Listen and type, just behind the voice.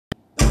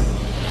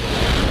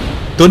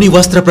తొని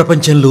వస్త్ర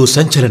ప్రపంచంలో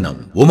సంచలనం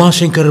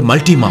ఉమాశంకర్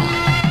మల్టీమార్ట్.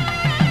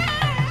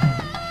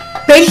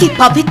 పెళ్లి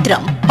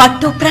పవిత్రం,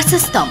 పట్టు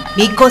ప్రశస్తం,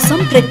 మీకోసం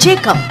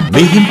ప్రత్యేకం.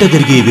 మీ ఇంట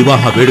జరిగే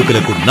వివాహ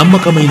వేడుకలకు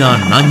నమ్మకమైన,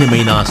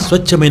 నాణ్యమైన,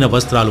 స్వచ్ఛమైన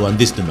వస్త్రాలు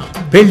అందిస్తున్నాం.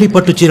 పెళ్లి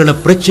పట్టు చీరల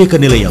ప్రత్యేక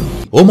నిలయం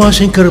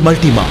ఉమాశంకర్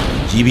మల్టీమార్ట్,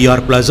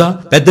 జీవీఆర్ ప్లాజా,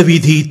 పెద్ద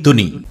వీధి,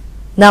 తుని.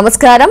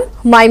 నమస్కారం,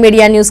 మై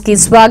మీడియా న్యూస్ కి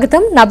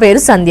స్వాగతం. నా పేరు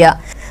సంధ్య.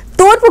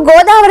 తూర్పు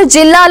గోదావరి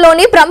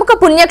జిల్లాలోని ప్రముఖ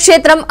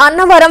పుణ్యక్షేత్రం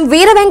అన్నవరం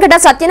వీర వెంకట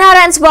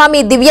సత్యనారాయణ స్వామి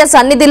దివ్య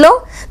సన్నిధిలో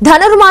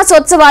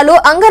ధనుర్మాసోత్సవాలు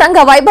అంగరంగ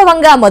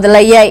వైభవంగా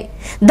మొదలయ్యాయి.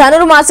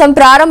 ధనుర్మాసం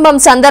ప్రారంభం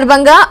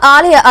సందర్భంగా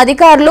ఆలయ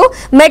అధికారులు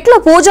మెట్ల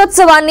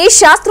పూజోత్సవాన్ని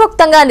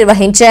శాస్త్రోక్తంగా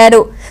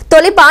నిర్వహించారు.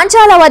 తొలి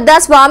పాంచాల వద్ద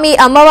స్వామి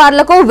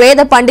అమ్మవార్లకు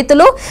వేద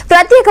పండితులు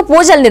ప్రత్యేక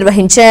పూజలు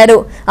నిర్వహించారు.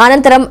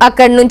 అనంతరం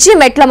అక్కడి నుంచి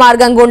మెట్ల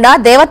మార్గం గుండా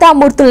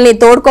దేవతామూర్తుల్ని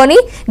తోడ్కొని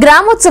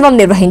గ్రామోత్సవం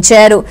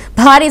నిర్వహించారు.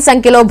 భారీ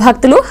సంఖ్యలో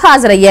భక్తులు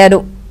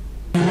హాజరయ్యారు.